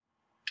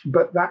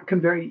But that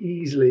can very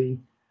easily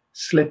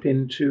slip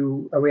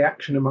into a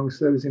reaction amongst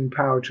those in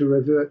power to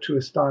revert to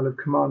a style of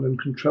command and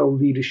control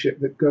leadership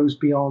that goes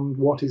beyond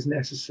what is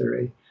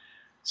necessary.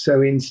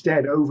 So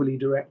instead, overly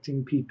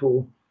directing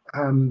people,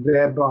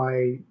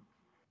 thereby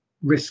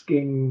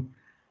risking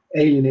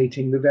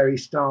alienating the very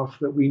staff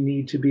that we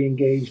need to be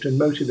engaged and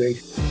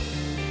motivated.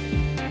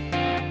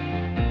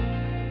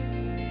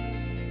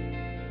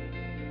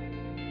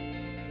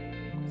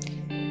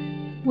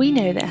 We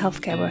know that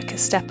healthcare workers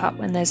step up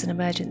when there's an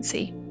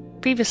emergency.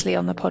 Previously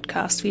on the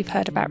podcast, we've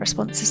heard about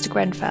responses to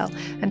Grenfell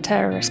and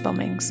terrorist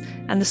bombings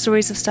and the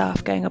stories of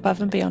staff going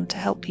above and beyond to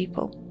help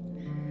people.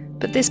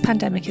 But this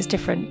pandemic is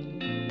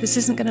different. This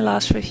isn't going to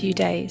last for a few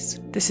days.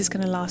 This is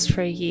going to last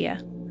for a year.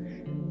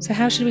 So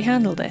how should we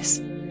handle this?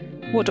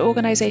 What do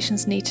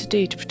organisations need to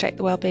do to protect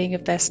the well-being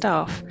of their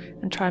staff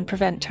and try and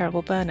prevent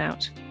terrible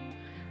burnout?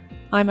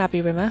 I'm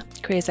Abby Rimmer,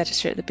 Careers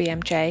Editor at the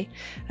BMJ,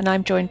 and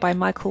I'm joined by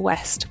Michael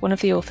West, one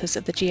of the authors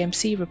of the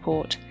GMC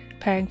report,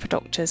 Preparing for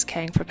Doctors,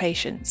 Caring for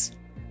Patients.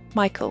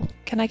 Michael,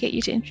 can I get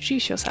you to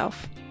introduce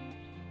yourself?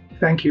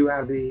 Thank you,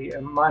 Abby.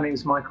 My name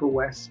is Michael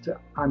West.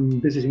 I'm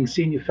visiting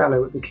Senior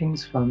Fellow at the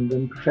King's Fund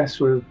and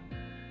Professor of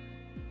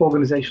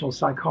Organisational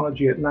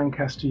Psychology at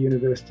Lancaster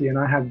University, and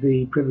I had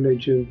the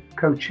privilege of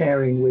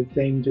co-chairing with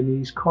Dame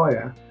Denise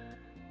Coyer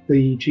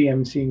the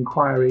GMC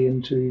inquiry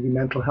into the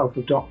mental health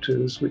of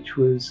doctors, which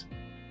was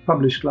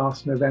published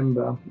last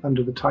November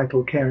under the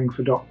title Caring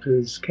for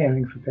Doctors,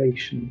 Caring for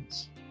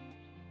Patients.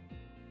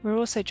 We're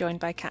also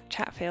joined by Kat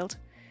Chatfield.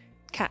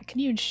 Kat, can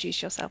you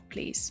introduce yourself,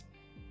 please?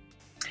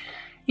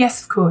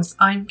 Yes, of course.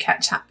 I'm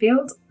Kat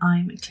Chatfield.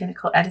 I'm a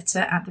clinical editor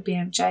at the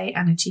BMJ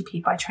and a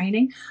GP by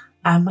training,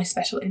 and my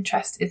special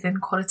interest is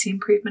in quality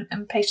improvement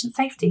and patient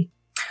safety.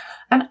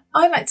 And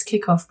I'd like to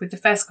kick off with the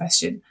first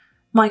question.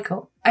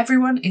 Michael,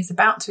 everyone is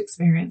about to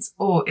experience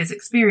or is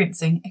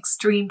experiencing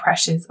extreme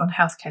pressures on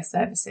healthcare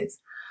services.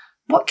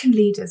 What can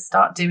leaders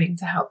start doing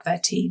to help their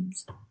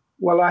teams?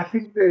 Well, I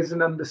think there's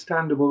an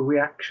understandable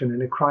reaction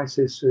in a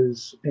crisis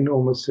as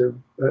enormous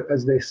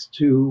as this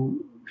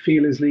to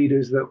feel as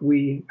leaders that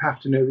we have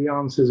to know the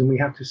answers and we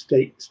have to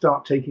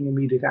start taking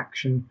immediate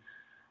action.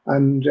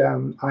 And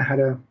I had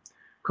a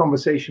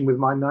conversation with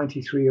my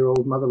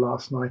 93-year-old mother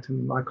last night,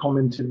 and I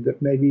commented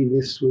that maybe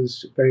this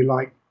was very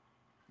like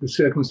the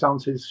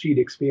circumstances she'd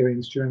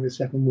experienced during the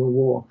Second World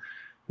War.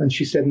 And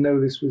she said, no,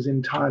 this was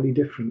entirely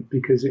different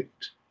because it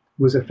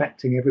was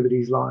affecting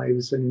everybody's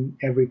lives in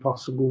every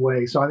possible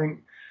way. So I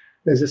think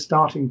there's a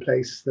starting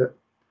place that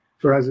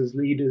for us as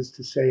leaders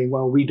to say,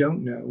 well, we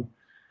don't know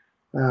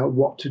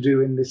what to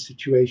do in this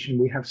situation.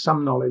 We have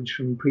some knowledge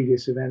from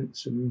previous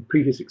events and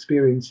previous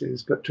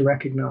experiences, but to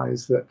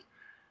recognize that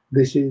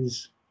this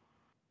is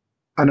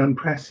an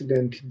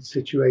unprecedented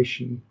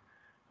situation.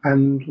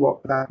 And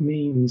what that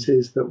means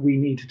is that we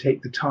need to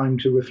take the time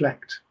to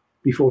reflect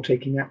before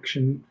taking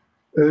action,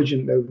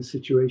 urgent though the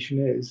situation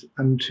is,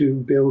 and to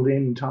build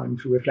in time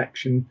for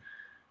reflection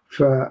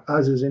for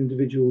us as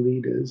individual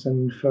leaders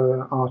and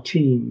for our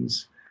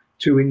teams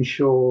to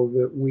ensure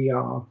that we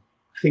are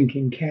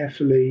thinking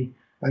carefully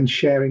and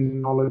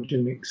sharing knowledge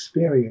and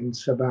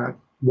experience about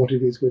what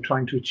it is we're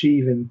trying to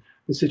achieve in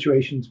the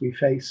situations we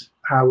face,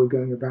 how we're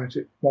going about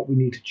it, what we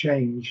need to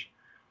change.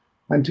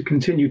 And to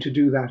continue to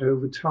do that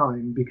over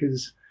time,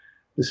 because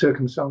the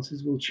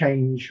circumstances will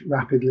change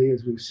rapidly,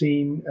 as we've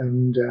seen,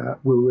 and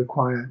will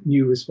require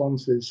new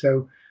responses.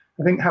 So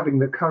I think having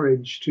the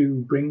courage to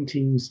bring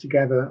teams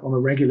together on a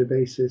regular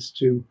basis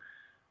to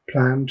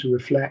plan, to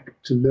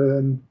reflect, to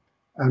learn,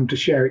 and to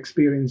share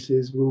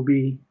experiences will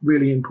be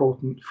really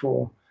important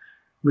for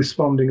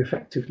responding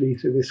effectively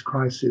to this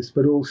crisis,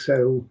 but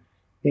also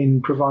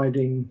in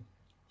providing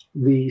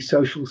the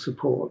social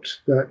support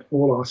that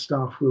all our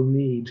staff will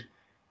need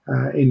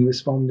in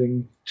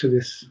responding to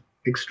this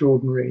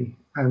extraordinary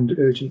and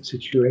urgent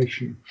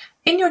situation.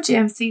 In your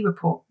GMC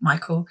report,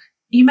 Michael,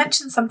 you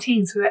mentioned some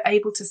teams who were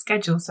able to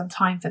schedule some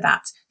time for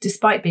that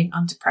despite being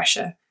under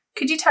pressure.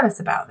 Could you tell us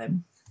about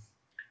them?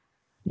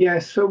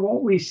 Yes, so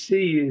what we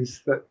see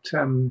is that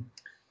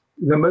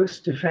the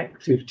most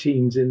effective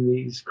teams in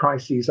these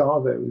crises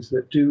are those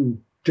that do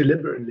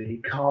deliberately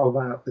carve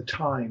out the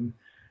time.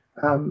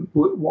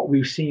 What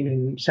we've seen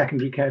in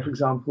secondary care, for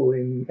example,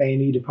 in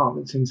A&E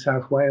departments in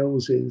South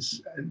Wales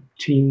is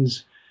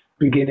teams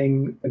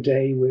beginning a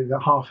day with a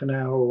half an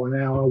hour or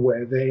an hour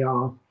where they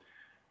are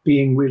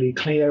being really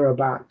clear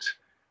about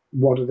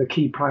what are the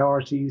key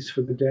priorities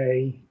for the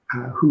day,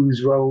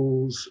 whose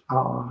roles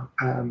are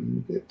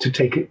to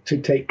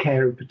take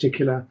care of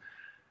particular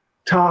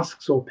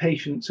tasks or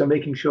patients, so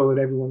making sure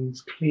that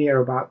everyone's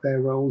clear about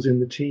their roles in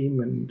the team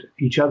and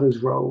each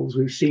other's roles.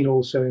 We've seen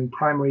also in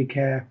primary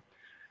care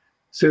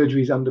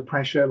surgeries under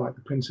pressure, like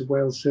the Prince of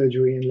Wales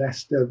surgery in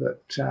Leicester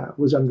that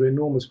was under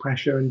enormous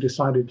pressure and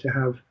decided to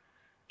have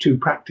 2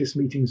 practice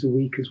meetings a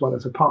week as well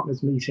as a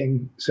partners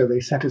meeting. So they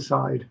set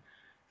aside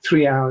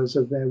 3 hours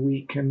of their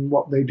week, and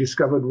what they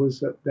discovered was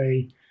that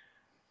they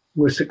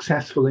were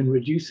successful in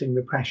reducing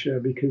the pressure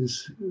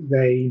because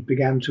they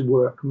began to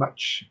work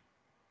much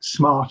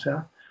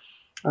smarter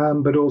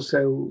but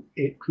also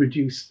it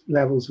reduced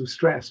levels of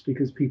stress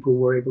because people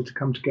were able to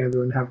come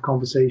together and have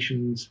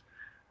conversations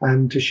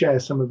and to share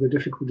some of the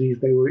difficulties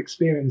they were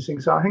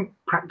experiencing. So I think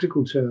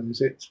practical terms,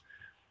 it's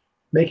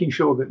making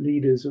sure that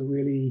leaders are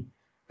really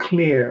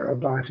clear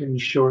about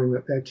ensuring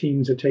that their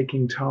teams are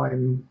taking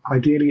time,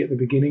 ideally at the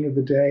beginning of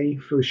the day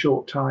for a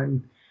short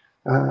time,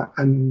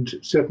 and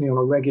certainly on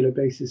a regular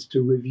basis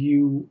to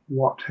review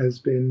what has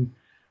been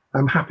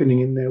happening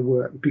in their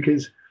work,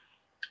 because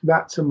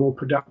that's a more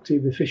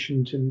productive,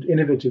 efficient, and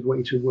innovative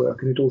way to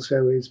work, and it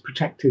also is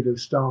protective of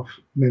staff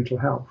mental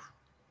health.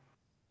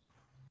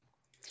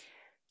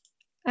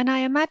 And I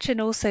imagine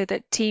also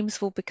that teams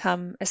will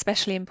become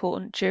especially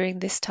important during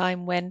this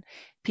time when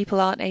people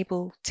aren't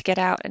able to get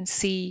out and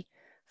see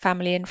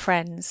family and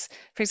friends.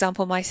 For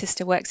example, my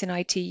sister works in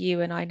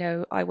ITU and I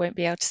know I won't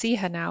be able to see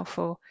her now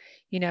for,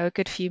 a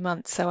good few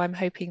months. So I'm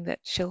hoping that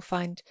she'll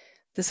find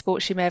the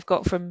support she may have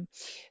got from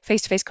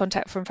face-to-face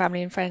contact from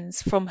family and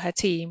friends from her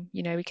team.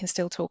 We can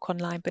still talk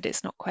online, but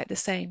it's not quite the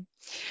same.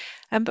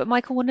 But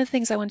Michael, one of the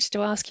things I wanted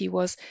to ask you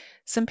was,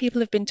 some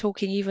people have been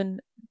talking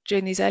even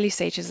during these early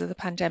stages of the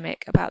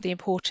pandemic about the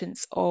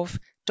importance of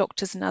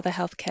doctors and other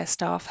healthcare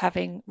staff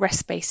having rest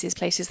spaces,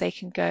 places they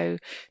can go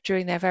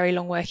during their very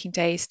long working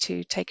days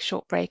to take a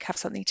short break, have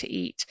something to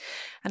eat.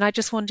 And I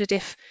just wondered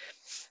if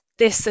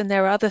this and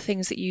there are other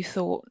things that you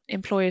thought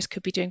employers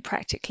could be doing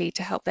practically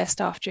to help their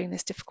staff during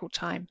this difficult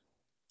time.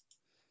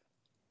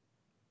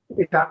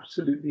 It's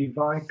absolutely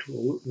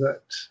vital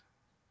that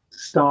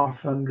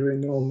staff under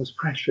enormous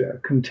pressure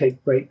can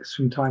take breaks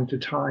from time to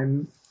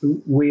time.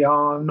 We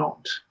are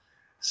not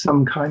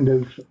some kind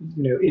of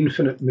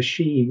infinite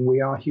machine.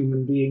 We are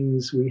human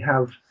beings. We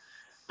have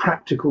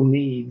practical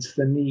needs,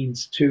 the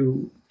needs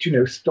to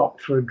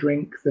stop for a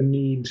drink, the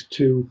need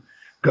to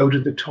go to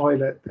the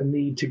toilet, the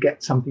need to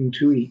get something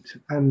to eat.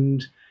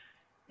 And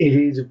it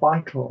is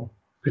vital,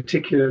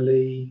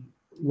 particularly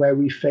where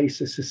we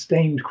face a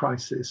sustained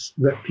crisis,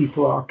 that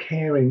people are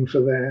caring for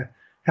their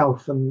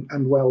health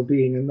and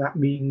well-being, and that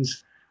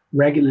means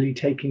regularly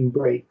taking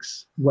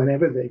breaks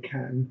whenever they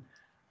can,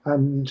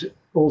 and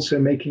also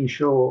making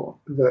sure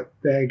that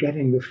they're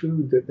getting the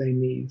food that they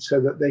need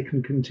so that they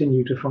can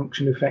continue to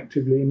function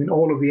effectively. I mean,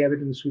 all of the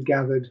evidence we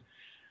gathered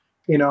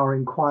in our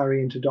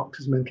inquiry into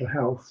doctors' mental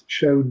health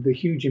showed the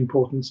huge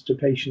importance to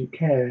patient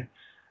care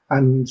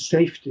and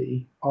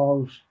safety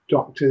of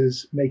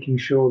doctors making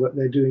sure that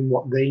they're doing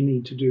what they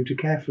need to do to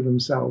care for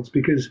themselves,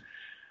 because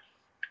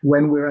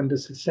when we're under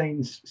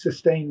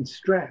sustained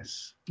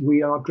stress,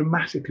 we are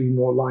dramatically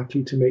more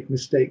likely to make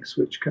mistakes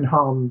which can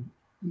harm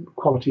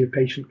quality of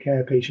patient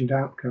care, patient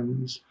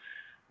outcomes.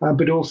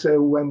 But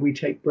also when we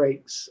take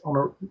breaks on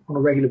a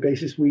regular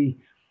basis, we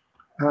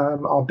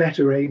are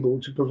better able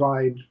to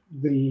provide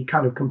the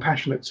kind of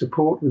compassionate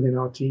support within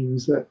our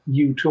teams that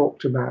you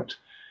talked about.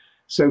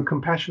 So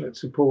compassionate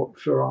support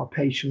for our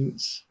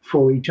patients,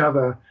 for each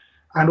other,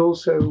 and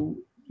also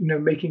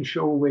making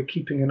sure we're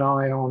keeping an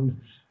eye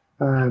on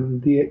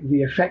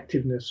the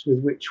effectiveness with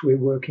which we're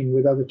working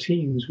with other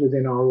teams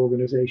within our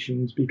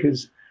organizations,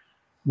 because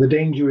the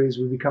danger is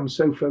we become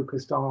so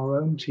focused on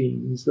our own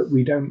teams that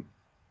we don't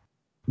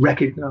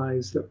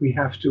recognize that we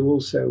have to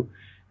also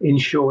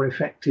ensure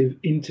effective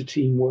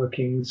inter-team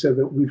working so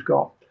that we've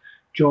got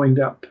joined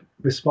up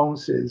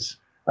responses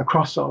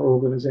across our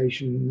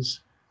organizations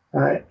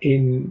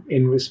in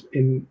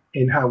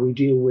how we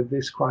deal with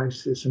this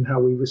crisis and how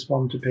we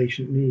respond to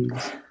patient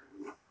needs.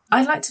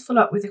 I'd like to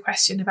follow up with a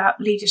question about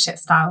leadership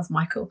styles,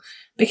 Michael,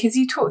 because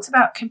you talked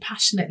about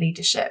compassionate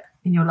leadership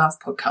in your last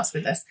podcast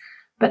with us.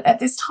 But at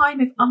this time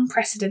of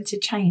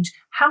unprecedented change,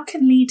 how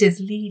can leaders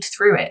lead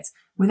through it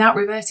without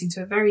reverting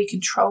to a very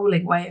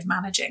controlling way of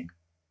managing?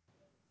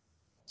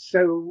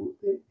 So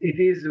it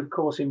is, of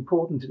course,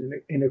 important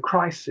in a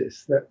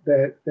crisis that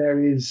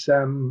there is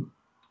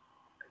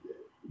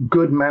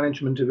good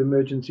management of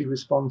emergency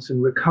response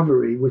and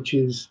recovery, which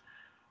is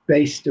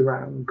based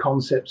around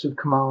concepts of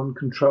command,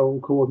 control,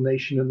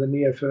 coordination, and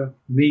the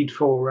need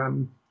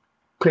for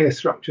clear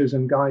structures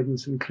and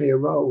guidance and clear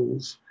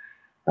roles.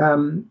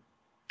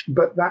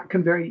 But that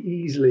can very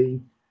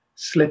easily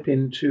slip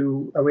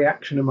into a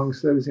reaction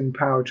amongst those in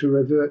power to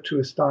revert to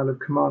a style of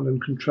command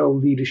and control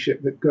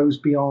leadership that goes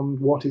beyond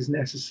what is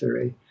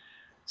necessary.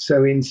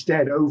 So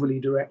instead, overly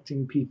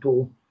directing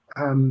people,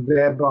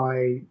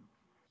 thereby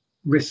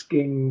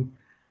risking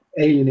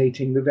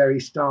alienating the very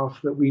staff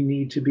that we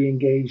need to be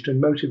engaged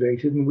and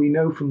motivated. And we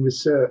know from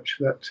research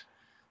that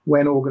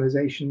when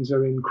organizations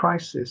are in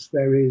crisis,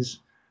 there is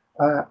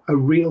a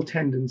real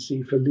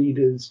tendency for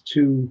leaders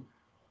to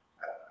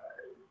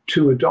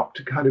adopt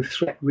a kind of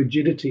threat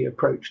rigidity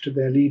approach to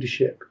their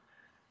leadership.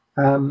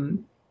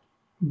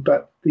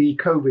 But the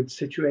COVID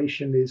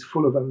situation is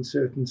full of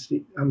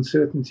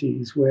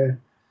uncertainties. We're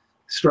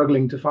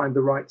struggling to find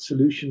the right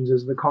solutions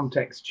as the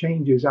context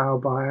changes hour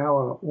by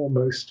hour,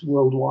 almost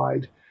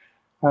worldwide.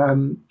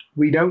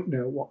 We don't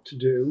know what to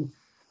do.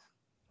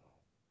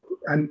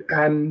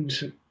 And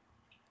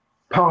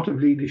part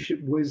of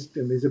leadership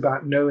wisdom is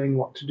about knowing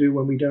what to do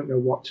when we don't know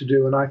what to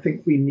do. And I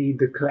think we need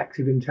the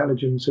collective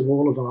intelligence of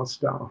all of our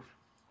staff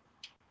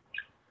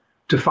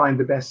to find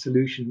the best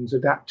solutions,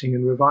 adapting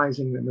and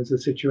revising them as the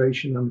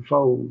situation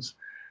unfolds.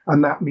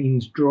 And that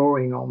means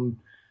drawing on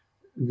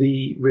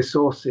the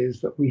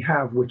resources that we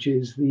have, which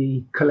is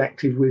the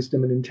collective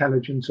wisdom and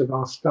intelligence of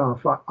our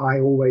staff. I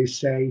always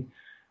say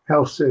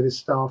health service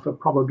staff are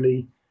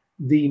probably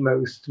the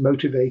most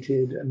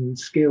motivated and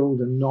skilled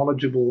and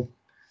knowledgeable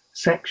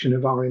section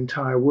of our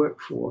entire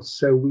workforce.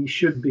 So we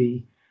should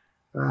be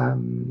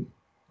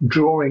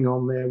drawing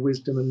on their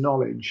wisdom and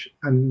knowledge.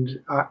 And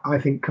I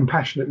think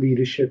compassionate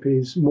leadership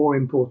is more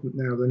important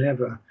now than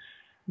ever.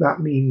 That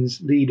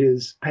means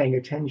leaders paying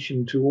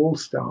attention to all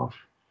staff,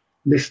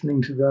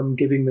 listening to them,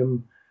 giving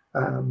them,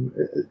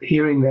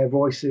 hearing their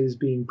voices,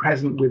 being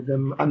present with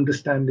them,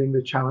 understanding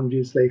the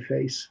challenges they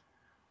face,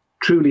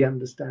 truly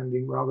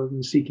understanding rather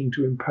than seeking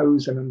to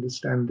impose an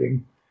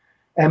understanding,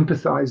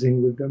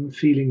 empathizing with them,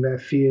 feeling their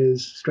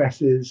fears,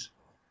 stresses,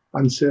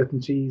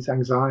 uncertainties,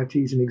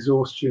 anxieties, and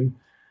exhaustion.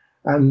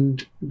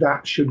 And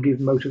that should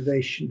give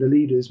motivation, the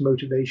leaders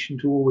motivation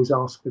to always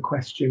ask the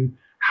question,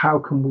 how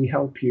can we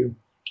help you?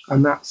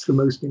 And that's the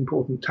most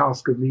important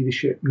task of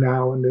leadership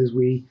now and as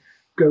we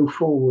go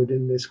forward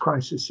in this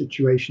crisis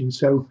situation.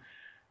 So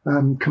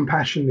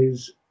compassion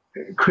is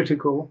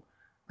critical,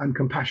 and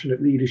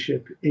compassionate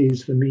leadership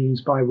is the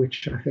means by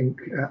which I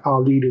think our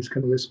leaders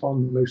can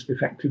respond most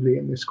effectively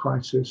in this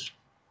crisis.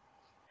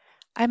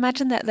 I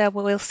imagine that there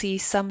we'll see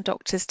some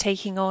doctors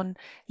taking on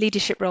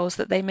leadership roles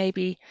that they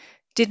maybe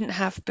didn't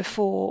have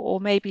before, or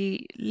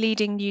maybe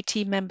leading new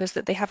team members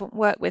that they haven't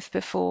worked with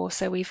before.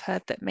 So we've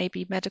heard that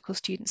maybe medical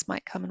students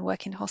might come and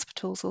work in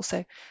hospitals.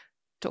 Also,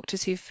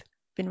 doctors who've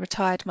been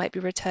retired might be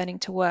returning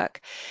to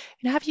work.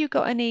 And have you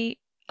got any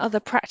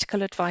other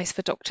practical advice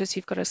for doctors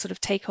who've got to sort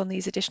of take on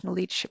these additional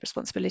leadership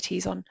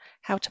responsibilities on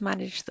how to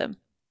manage them?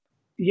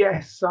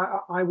 Yes,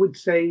 I would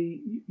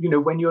say,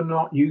 when you're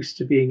not used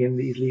to being in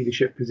these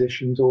leadership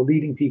positions or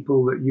leading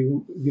people that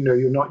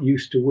you're not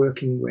used to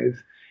working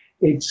with,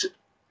 it's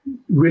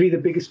really the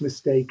biggest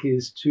mistake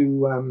is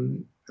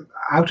to,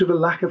 out of a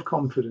lack of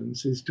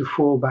confidence, is to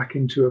fall back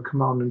into a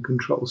command and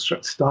control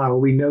style.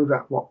 We know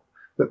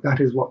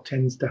that is what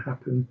tends to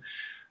happen.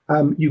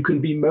 You can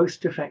be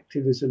most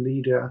effective as a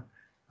leader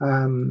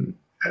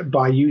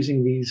by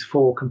using these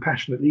 4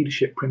 compassionate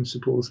leadership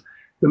principles.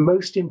 The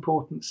most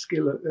important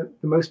skill of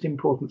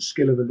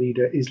a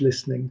leader is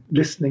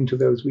listening to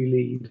those we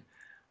lead.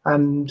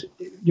 And,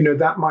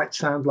 that might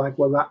sound like,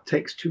 well, that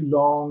takes too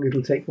long.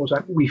 It'll take more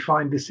time. We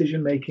find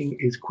decision making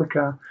is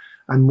quicker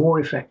and more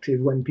effective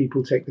when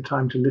people take the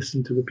time to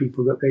listen to the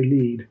people that they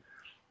lead.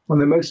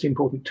 And the most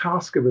important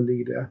task of a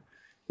leader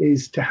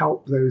is to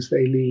help those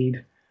they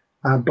lead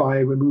by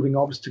removing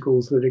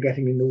obstacles that are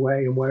getting in the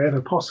way, and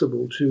wherever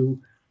possible to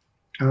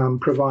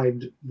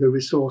provide the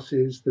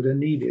resources that are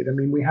needed. I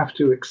mean, we have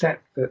to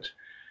accept that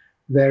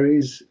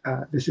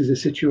this is a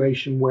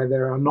situation where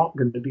there are not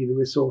going to be the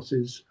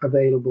resources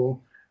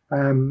available.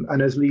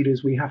 And as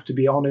leaders, we have to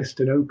be honest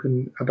and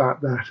open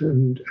about that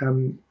and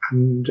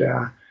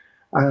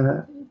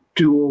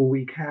do all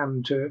we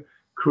can to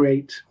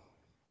create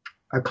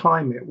a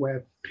climate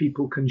where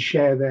people can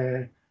share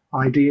their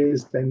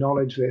ideas, their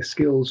knowledge, their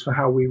skills for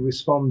how we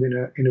respond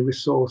in a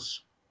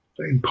resource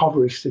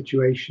impoverished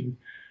situation.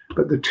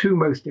 But the 2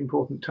 most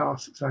important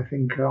tasks, I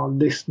think, are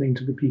listening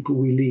to the people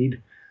we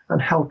lead and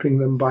helping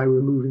them by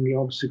removing the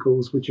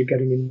obstacles which are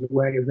getting in the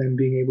way of them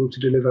being able to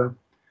deliver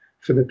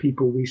for the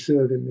people we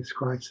serve in this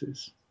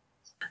crisis.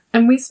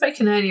 And we've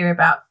spoken earlier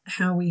about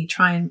how we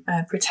try and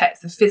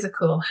protect the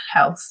physical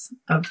health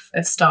of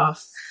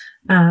staff,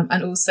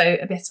 and also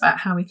a bit about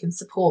how we can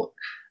support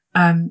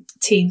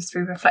teams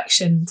through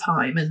reflection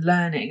time and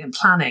learning and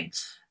planning.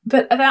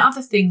 But are there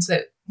other things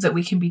that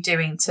we can be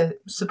doing to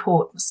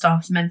support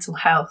staff's mental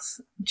health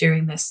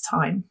during this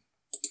time?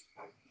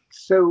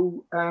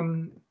 So,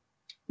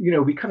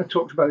 we kind of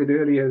talked about it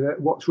earlier,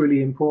 that what's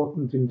really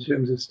important in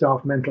terms of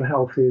staff mental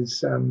health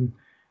is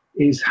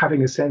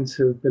having a sense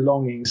of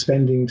belonging,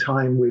 spending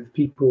time with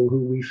people who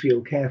we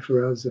feel care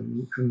for us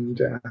and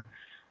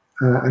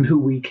who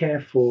we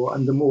care for.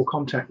 And the more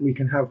contact we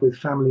can have with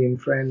family and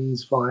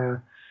friends via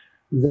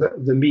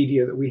the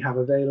media that we have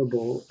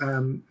available,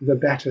 the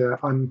better.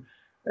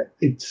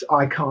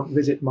 I can't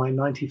visit my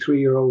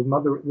 93-year-old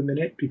mother at the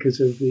minute because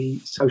of the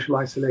social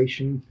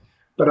isolation,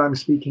 but I'm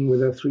speaking with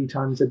her 3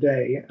 times a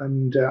day,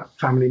 and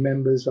family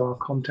members are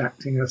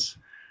contacting us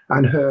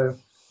and her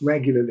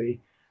regularly.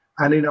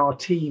 And in our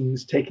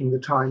teams, taking the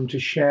time to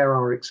share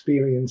our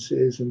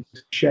experiences and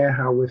to share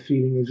how we're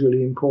feeling is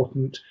really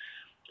important.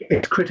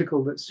 It's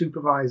critical that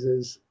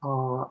supervisors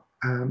are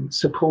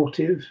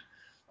supportive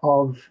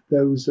of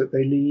those that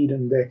they lead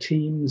and their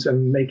teams,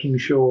 and making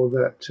sure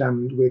that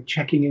we're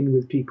checking in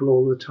with people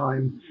all the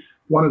time.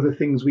 One of the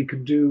things we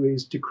could do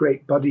is to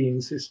create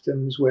buddying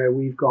systems where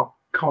we've got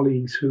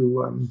colleagues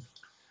who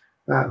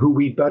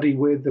we buddy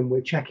with, and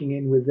we're checking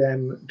in with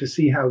them to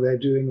see how they're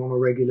doing on a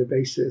regular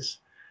basis.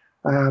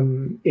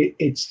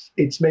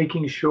 It's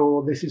making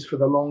sure this is for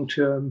the long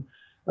term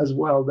as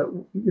well, that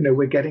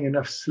we're getting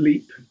enough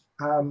sleep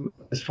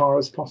as far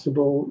as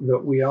possible,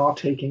 that we are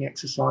taking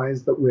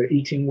exercise, that we're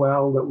eating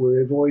well, that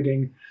we're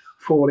avoiding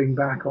falling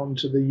back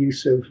onto the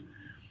use of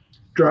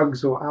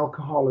drugs or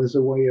alcohol as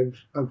a way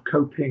of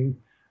coping,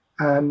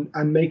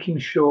 and making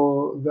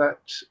sure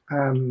that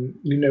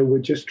we're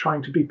just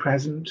trying to be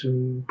present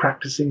and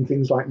practicing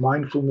things like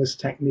mindfulness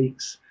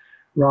techniques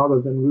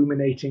rather than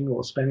ruminating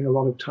or spending a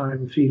lot of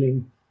time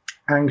feeling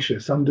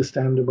anxious,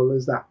 understandable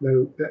as that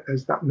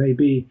may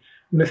be.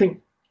 And I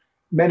think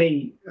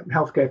many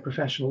healthcare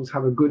professionals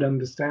have a good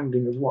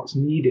understanding of what's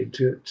needed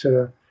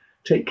to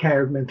take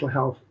care of mental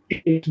health.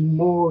 It's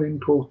more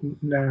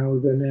important now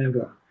than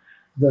ever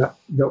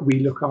that we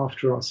look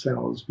after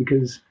ourselves,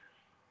 because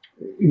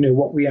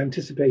what we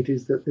anticipate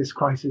is that this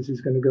crisis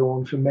is going to go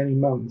on for many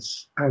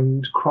months,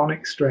 and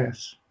chronic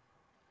stress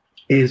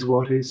is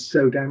what is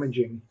so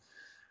damaging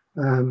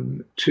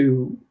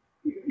to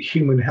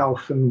human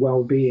health and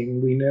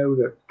well-being. We know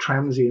that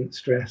transient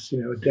stress,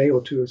 a day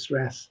or two of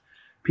stress,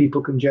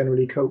 people can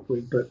generally cope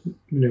with, but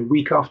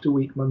week after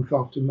week, month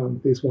after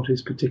month is what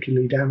is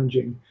particularly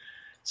damaging.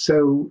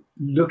 So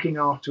looking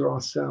after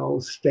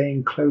ourselves,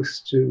 staying close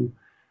to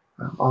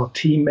our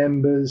team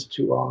members,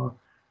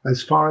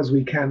 as far as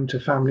we can, to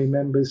family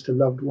members, to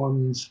loved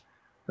ones,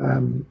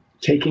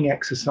 taking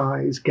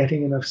exercise,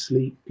 getting enough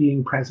sleep,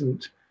 being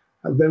present,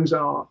 those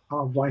are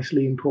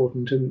vitally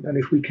important. And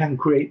if we can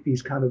create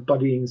these kind of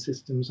buddying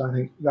systems, I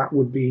think that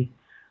would be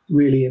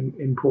really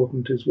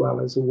important as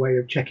well, as a way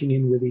of checking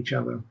in with each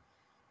other.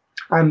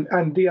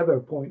 And the other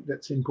point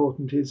that's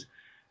important is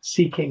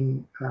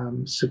seeking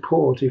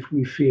support if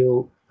we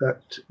feel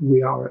that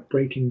we are at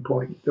breaking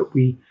point, that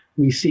we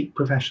seek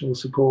professional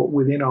support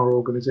within our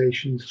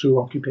organizations through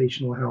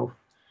occupational health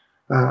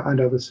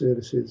and other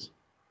services.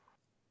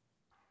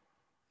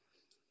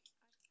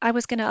 I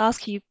was going to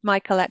ask you,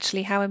 Michael,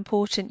 actually, how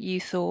important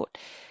you thought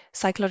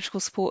psychological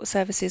support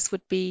services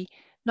would be,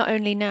 not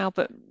only now,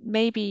 but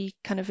maybe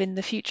kind of in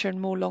the future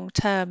and more long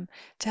term,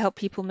 to help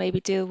people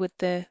maybe deal with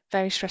the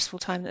very stressful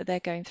time that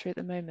they're going through at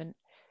the moment.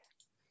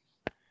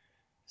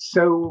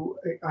 So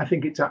I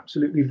think it's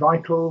absolutely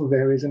vital.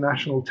 There is a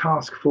national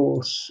task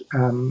force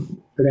that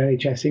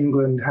NHS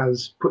England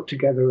has put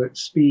together at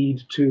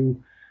speed to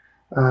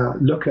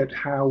look at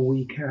how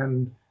we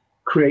can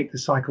create the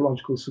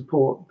psychological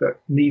support that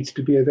needs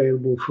to be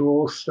available for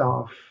all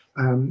staff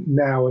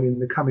now and in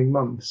the coming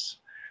months.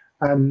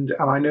 And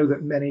I know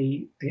that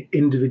many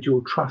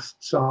individual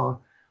trusts are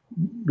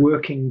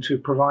working to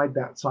provide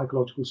that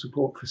psychological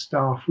support for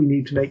staff. We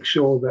need to make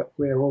sure that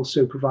we're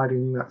also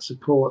providing that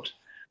support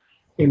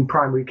in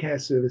primary care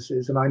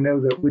services. And I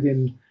know that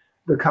within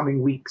the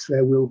coming weeks,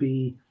 there will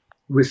be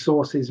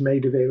resources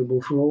made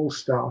available for all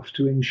staff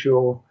to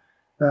ensure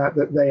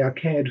that they are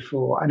cared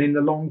for. And in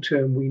the long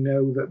term, we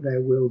know that there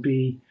will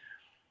be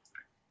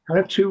kind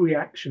of two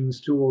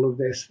reactions to all of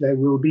this. There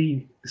will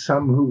be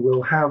some who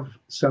will have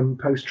some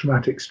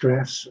post-traumatic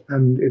stress,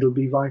 and it'll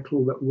be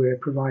vital that we're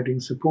providing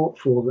support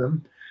for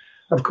them.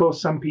 Of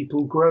course, some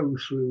people grow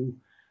through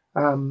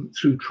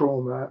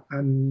trauma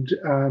and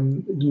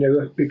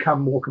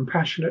become more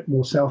compassionate,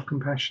 more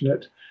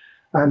self-compassionate,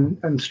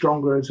 and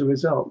stronger as a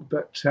result.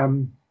 But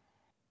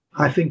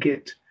I think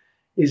it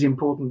is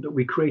important that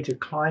we create a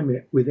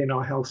climate within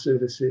our health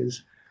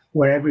services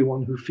where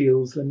everyone who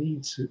feels the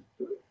need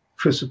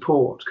for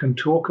support can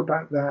talk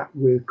about that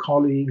with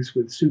colleagues,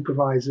 with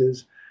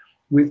supervisors,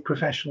 with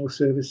professional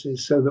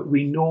services, so that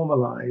we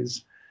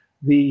normalize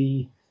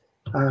the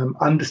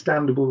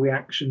understandable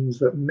reactions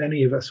that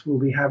many of us will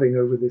be having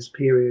over this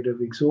period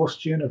of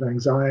exhaustion, of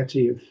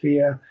anxiety, of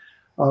fear,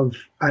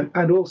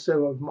 and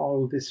also of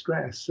moral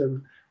distress. So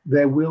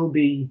there will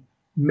be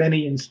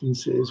many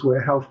instances where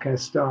healthcare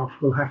staff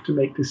will have to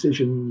make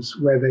decisions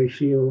where they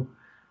feel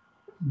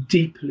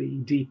deeply,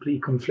 deeply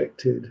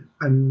conflicted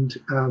and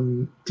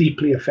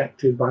deeply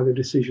affected by the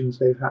decisions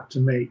they've had to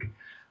make.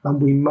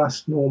 And we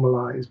must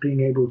normalize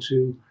being able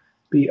to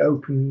be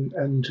open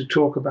and to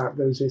talk about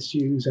those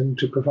issues and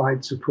to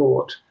provide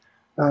support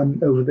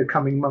over the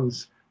coming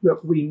months.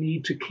 That we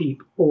need to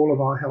keep all of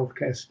our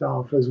healthcare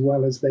staff as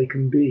well as they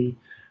can be.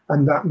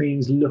 And that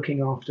means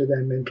looking after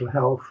their mental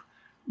health,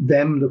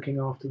 them looking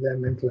after their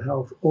mental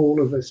health,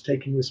 all of us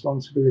taking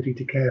responsibility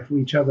to care for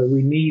each other.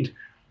 We need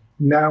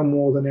now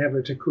more than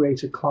ever to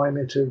create a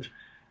climate of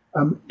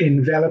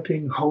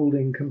enveloping,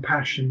 holding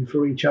compassion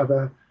for each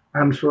other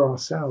and for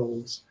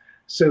ourselves,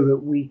 so that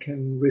we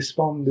can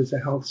respond as a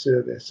health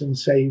service and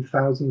save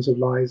thousands of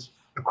lives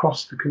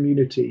across the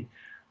community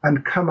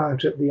and come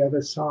out at the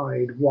other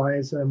side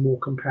wiser, more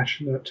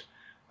compassionate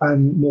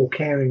and more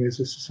caring as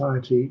a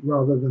society,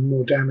 rather than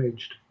more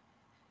damaged.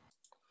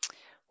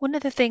 One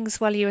of the things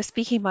while you were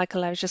speaking,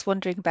 Michael, I was just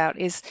wondering about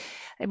is,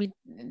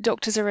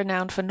 doctors are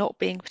renowned for not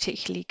being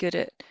particularly good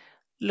at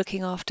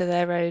looking after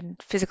their own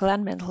physical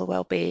and mental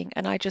well-being.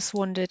 And I just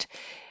wondered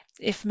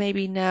if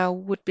maybe now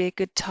would be a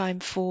good time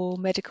for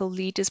medical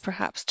leaders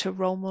perhaps to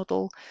role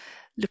model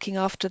looking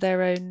after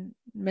their own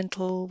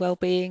mental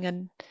well-being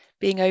and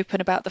being open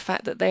about the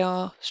fact that they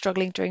are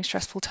struggling during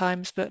stressful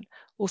times, but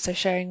also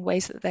sharing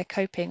ways that they're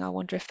coping. I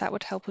wonder if that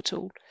would help at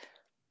all.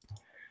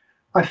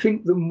 I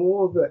think the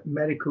more that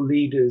medical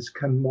leaders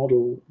can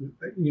model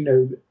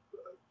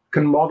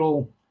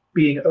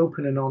being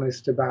open and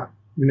honest about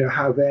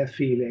how they're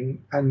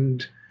feeling,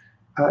 and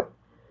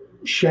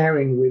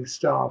sharing with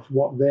staff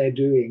what they're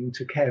doing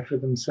to care for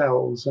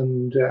themselves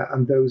and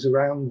those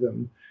around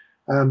them,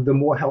 the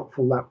more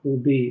helpful that will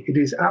be. It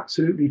is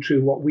absolutely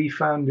true. What we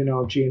found in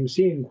our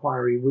GMC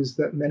inquiry was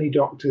that many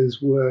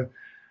doctors were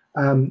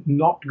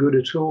not good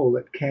at all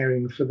at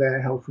caring for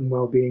their health and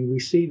well-being. We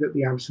see that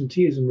the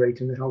absenteeism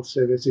rate in the health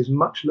service is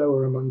much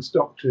lower amongst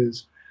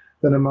doctors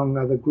than among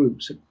other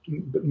groups,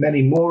 but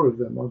many more of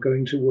them are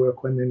going to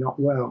work when they're not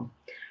well.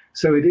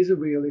 So it is a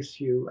real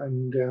issue,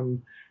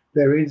 and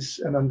there is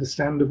an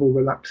understandable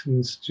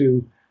reluctance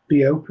to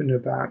be open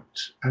about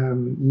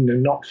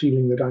not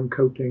feeling that I'm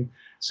coping.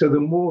 So the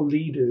more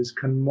leaders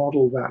can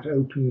model that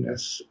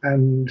openness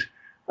and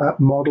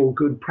model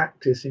good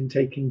practice in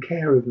taking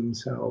care of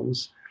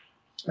themselves,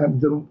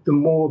 the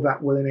more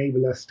that will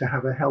enable us to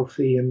have a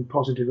healthy and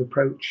positive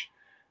approach,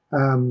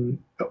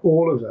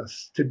 all of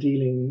us, to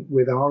dealing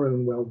with our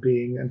own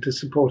well-being and to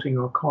supporting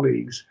our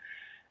colleagues.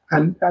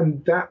 And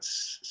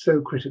that's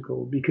so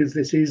critical, because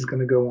this is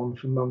going to go on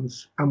for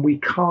months, and we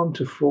can't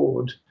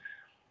afford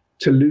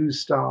to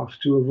lose staff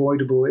to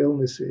avoidable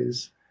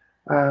illnesses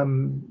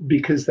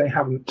because they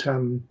haven't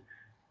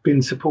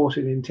been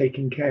supported in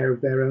taking care of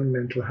their own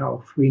mental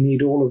health. We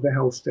need all of the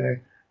health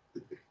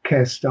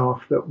care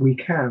staff that we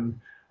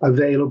can,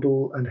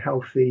 available and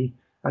healthy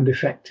and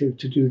effective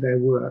to do their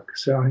work.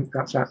 So I think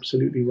that's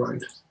absolutely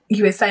right.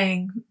 You were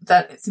saying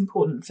that it's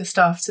important for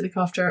staff to look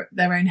after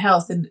their own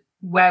health, and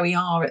where we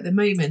are at the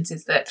moment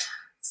is that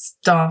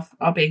staff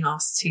are being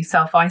asked to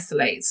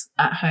self-isolate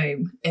at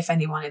home if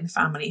anyone in the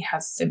family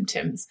has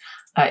symptoms,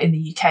 in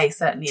the UK,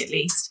 certainly, at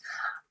least.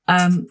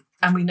 And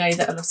we know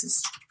that a lot of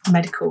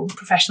medical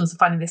professionals are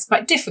finding this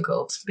quite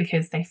difficult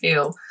because they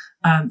feel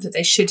that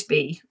they should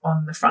be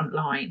on the front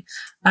line.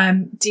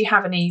 Do you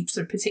have any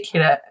sort of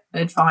particular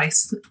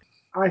advice?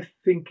 I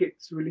think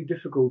it's really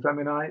difficult. I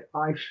mean, I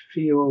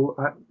feel,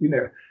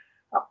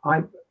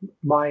 my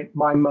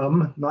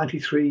mum,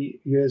 93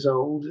 years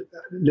old,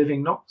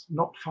 living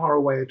not far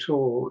away at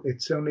all.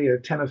 It's only a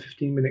 10 or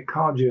 15 minute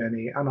car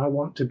journey, and I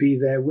want to be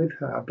there with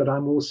her. But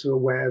I'm also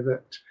aware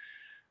that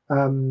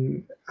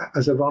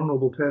as a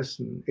vulnerable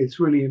person, it's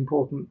really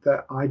important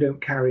that I don't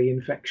carry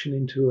infection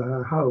into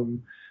her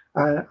home.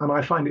 And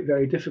I find it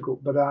very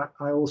difficult, but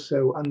I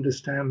also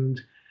understand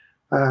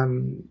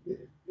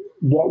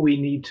what we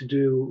need to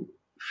do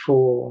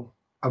for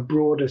a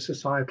broader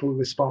societal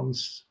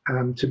response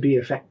to be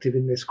effective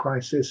in this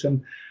crisis.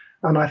 And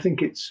I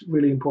think it's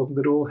really important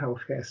that all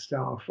healthcare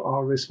staff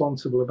are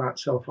responsible about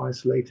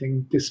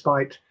self-isolating,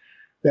 despite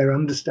their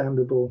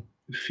understandable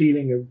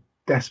feeling of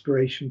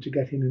desperation to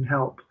get in and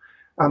help.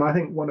 And I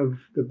think one of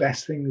the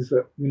best things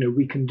that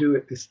we can do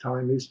at this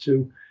time is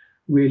to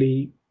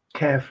really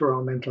care for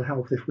our mental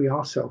health if we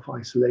are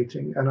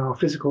self-isolating, and our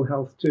physical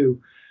health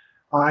too.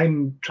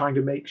 I'm trying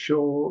to make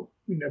sure,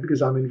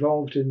 because I'm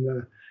involved in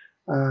the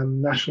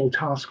national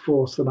task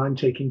force, that I'm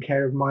taking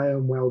care of my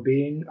own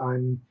well-being.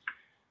 I'm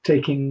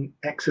taking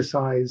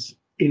exercise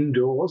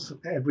indoors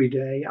every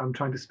day. I'm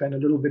trying to spend a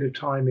little bit of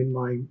time in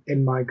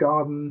my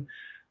garden.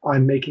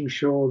 I'm making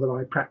sure that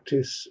I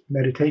practice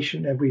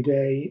meditation every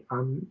day.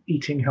 I'm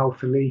eating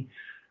healthily,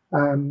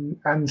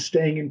 and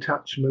staying in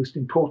touch, most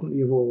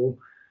importantly of all,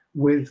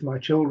 with my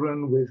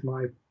children, with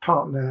my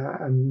partner,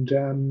 and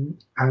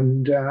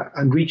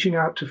reaching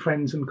out to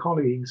friends and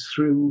colleagues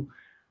through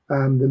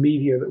the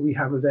media that we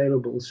have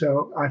available.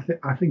 So I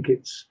think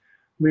it's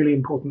really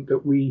important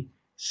that we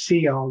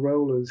see our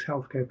role as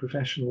healthcare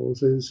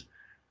professionals as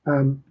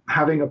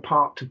having a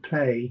part to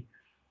play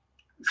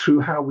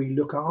through how we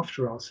look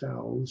after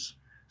ourselves,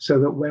 so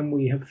that when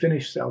we have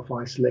finished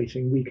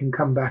self-isolating, we can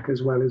come back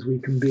as well as we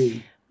can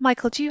be.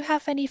 Michael, do you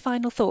have any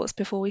final thoughts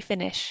before we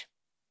finish?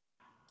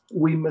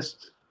 We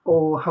must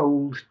all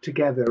hold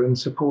together and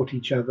support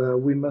each other.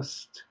 We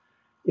must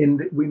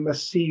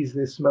seize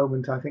this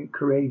moment, I think,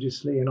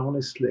 courageously and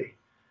honestly,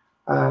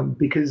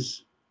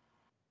 because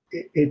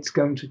it's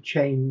going to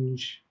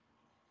change,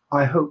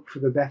 I hope, for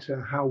the better,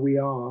 how we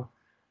are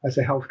as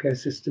a healthcare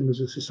system,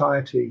 as a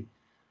society.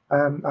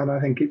 And I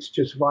think it's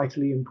just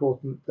vitally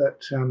important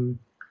that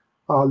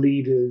our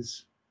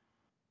leaders,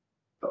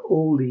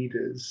 all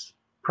leaders,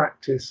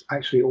 practice,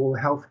 actually all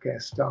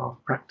healthcare staff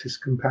practice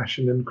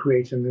compassion and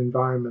create an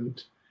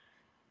environment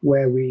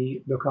where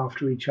we look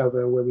after each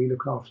other, where we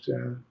look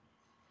after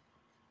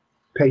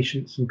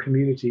patients and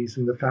communities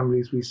and the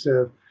families we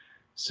serve.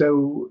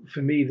 So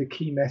for me, the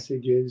key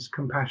message is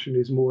compassion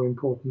is more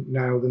important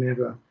now than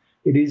ever.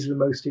 It is the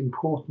most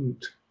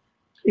important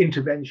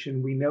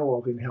intervention we know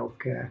of in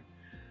healthcare.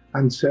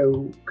 And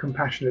so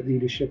compassionate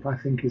leadership, I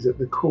think, is at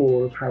the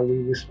core of how we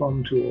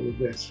respond to all of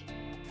this.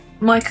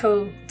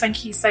 Michael,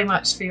 thank you so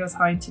much for your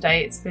time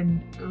today. It's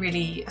been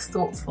really a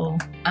thoughtful,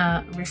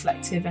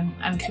 reflective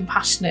and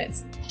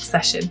compassionate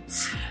session.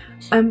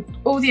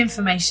 All the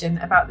information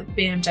about the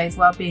BMJ's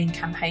Wellbeing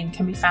campaign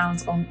can be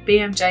found on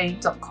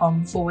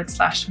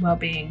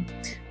bmj.com/wellbeing.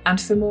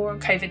 And for more on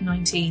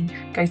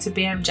COVID-19, go to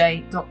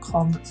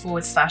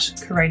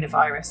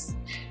bmj.com/coronavirus.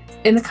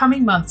 In the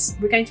coming months,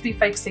 we're going to be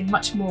focusing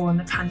much more on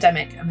the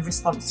pandemic and the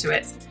response to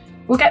it.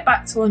 We'll get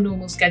back to our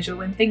normal schedule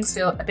when things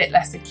feel a bit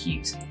less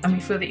acute and we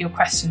feel that your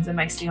questions are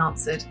mostly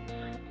answered.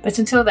 But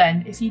until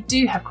then, if you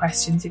do have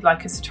questions you'd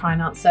like us to try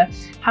and answer,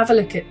 have a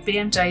look at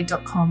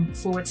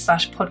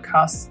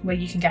bmj.com/podcasts where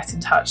you can get in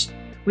touch.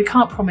 We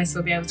can't promise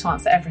we'll be able to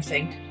answer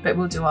everything, but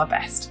we'll do our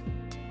best.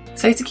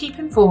 So to keep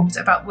informed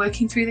about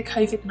working through the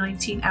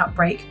COVID-19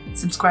 outbreak,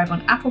 subscribe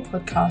on Apple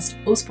Podcast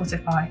or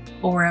Spotify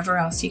or wherever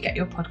else you get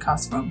your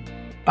podcasts from.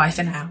 Bye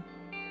for now.